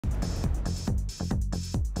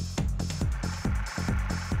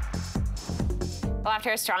Well,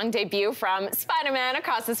 after a strong debut from Spider-Man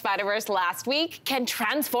Across the Spider-Verse last week, can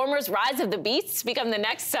Transformers Rise of the Beasts become the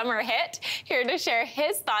next summer hit? Here to share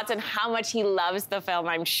his thoughts on how much he loves the film,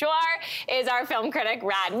 I'm sure, is our film critic,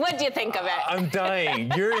 Rad. What do you think of it? I'm dying.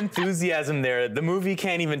 Your enthusiasm there, the movie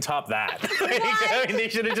can't even top that. I mean, they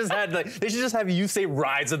should have just had, they should just have you say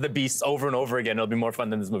Rise of the Beasts over and over again. It'll be more fun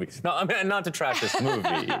than this movie. No, I mean, not to trash this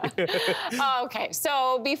movie. Okay,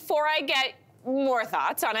 so before I get more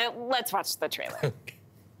thoughts on it, let's watch the trailer.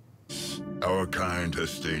 Our kind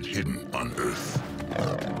has stayed hidden on Earth.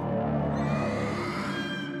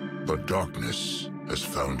 But darkness has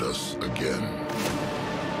found us again.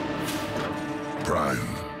 Prime.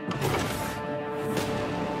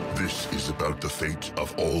 This is about the fate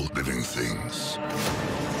of all living things.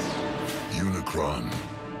 Unicron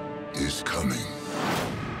is coming.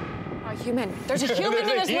 A human. There's a human in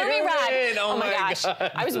this movie, Rad. Oh my gosh.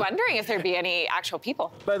 God. I was wondering if there'd be any actual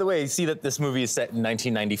people. By the way, you see that this movie is set in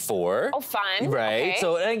 1994. Oh, fun. Right. Okay.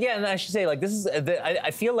 So again, I should say, like, this is,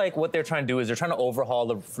 I feel like what they're trying to do is they're trying to overhaul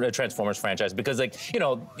the Transformers franchise because, like, you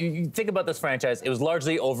know, you think about this franchise, it was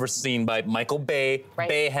largely overseen by Michael Bay, right.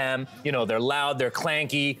 Bayhem. You know, they're loud, they're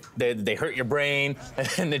clanky, they hurt your brain,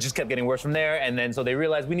 and it just kept getting worse from there. And then so they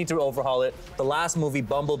realized we need to overhaul it. The last movie,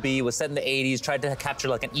 Bumblebee, was set in the 80s, tried to capture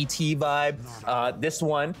like an E.T. vibe. This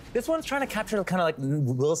one's trying to capture kind of like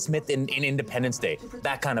Will Smith in Independence Day,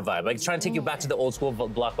 that kind of vibe. Like it's trying to take you back to the old school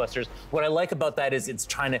blockbusters. What I like about that is it's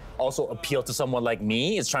trying to also appeal to someone like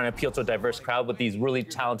me. It's trying to appeal to a diverse crowd with these really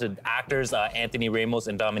talented actors, Anthony Ramos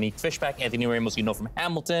and Dominique Fishback. Anthony Ramos, you know, from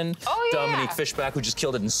Hamilton. Oh, yeah. Dominique Fishback, who just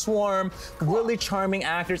killed it in Swarm. Really charming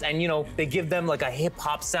actors, and you know, they give them like a hip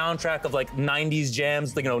hop soundtrack of like 90s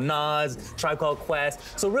jams, like, you know, Nas, Tribe Called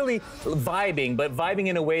Quest. So really vibing, but vibing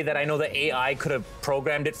in a way that I know that AI could have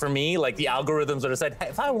programmed it for me, like the algorithms would have said, hey,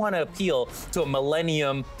 if I want to appeal to a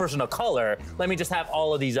millennium person of color, let me just have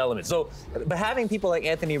all of these elements. So, but having people like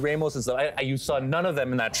Anthony Ramos and stuff, you saw none of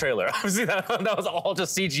them in that trailer. Obviously, that was all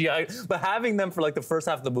just CGI. But having them for like the first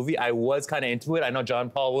half of the movie, I was kind of into it. I know John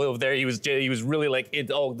Paul over there, he was really like,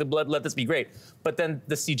 let this be great. But then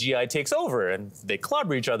the CGI takes over and they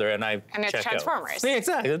clobber each other, and it's Transformers. Yeah,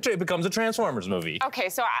 exactly. It becomes a Transformers movie. Okay,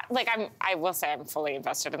 so I will say I'm fully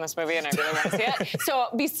invested in this movie, and I really want to see it. So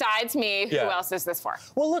besides me, who else is this for?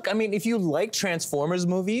 Well, look, I mean, if you like Transformers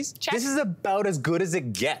movies, this is about as good as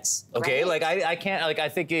it gets. Okay, right. Like I can't, like I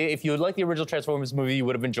think if you like the original Transformers movie, you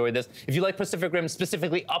would have enjoyed this. If you like Pacific Rim,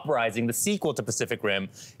 specifically Uprising, the sequel to Pacific Rim,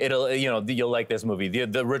 you'll like this movie.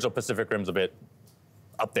 The original Pacific Rim's a bit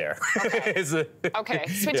up there. Okay. Okay,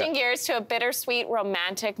 switching gears to a bittersweet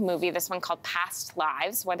romantic movie, this one called Past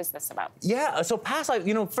Lives. What is this about? Yeah, so Past Lives,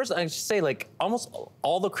 you know, first I should say, like, almost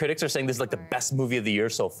all the critics are saying this is like the best movie of the year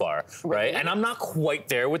so far, right? And I'm not quite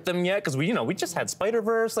there with them yet, because we just had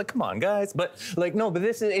Spider-Verse, like, come on, guys. But, like, no, but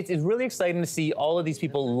it's really exciting to see all of these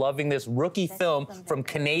people loving this rookie film from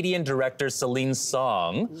Canadian director Celine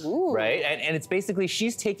Song, right? And it's basically,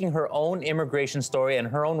 she's taking her own immigration story and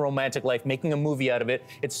her own romantic life, making a movie out of it.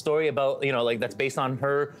 It's a story about, like, that's based on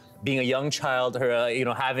her being a young child,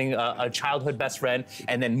 her, having a childhood best friend,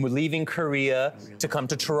 and then leaving Korea to come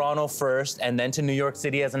to Toronto first, and then to New York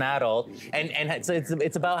City as an adult. And so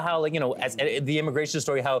it's about how, like, as the immigration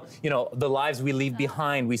story, how, the lives we leave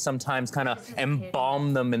behind, we sometimes kind of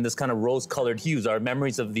embalm them in this kind of rose-colored hues, our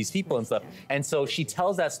memories of these people and stuff. And so she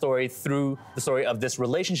tells that story through the story of this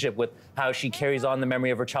relationship with how she carries on the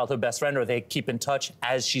memory of her childhood best friend, or they keep in touch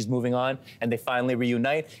as she's moving on, and they finally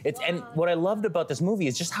reunite. And what I loved about this movie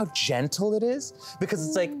is just how gentle it is, because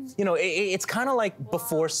it's like, it's kind of like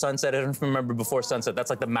Before Sunset. I don't remember Before Sunset. That's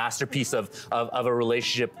like the masterpiece of a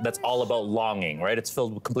relationship that's all about longing, right? It's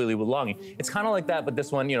filled completely with longing. It's kind of like that, but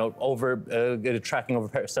this one, tracking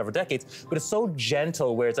over several decades, but it's so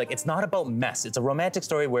gentle where it's like, it's not about mess. It's a romantic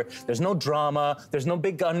story where there's no drama, there's no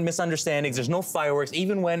big misunderstandings, there's no fireworks.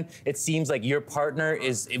 Even when it seems like your partner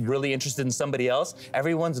is really interested in somebody else,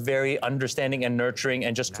 everyone's very understanding and nurturing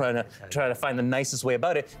and just trying to find the nicest way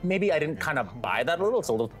about it. Maybe I didn't kind of buy that a little. It's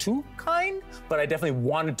a little too kind, but I definitely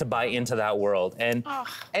wanted to buy into that world. And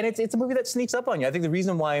it's a movie that sneaks up on you. I think the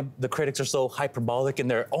reason why the critics are so hyperbolic in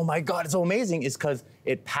their, oh my God, it's so amazing, is because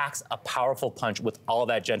it packs a powerful punch with all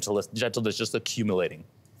that gentleness just accumulating.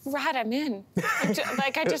 Rad, I'm in. I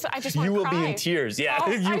just want to cry. You will be in tears, yeah.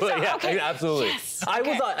 Oh, okay. Absolutely. Yes.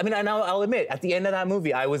 I mean, I'll admit, at the end of that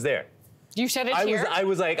movie, I was there. You shed a tear? I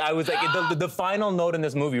was like, the final note in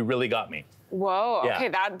this movie really got me. Whoa,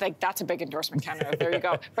 okay, that's a big endorsement, Canada. There you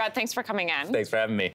go. Brad, thanks for coming in. Thanks for having me.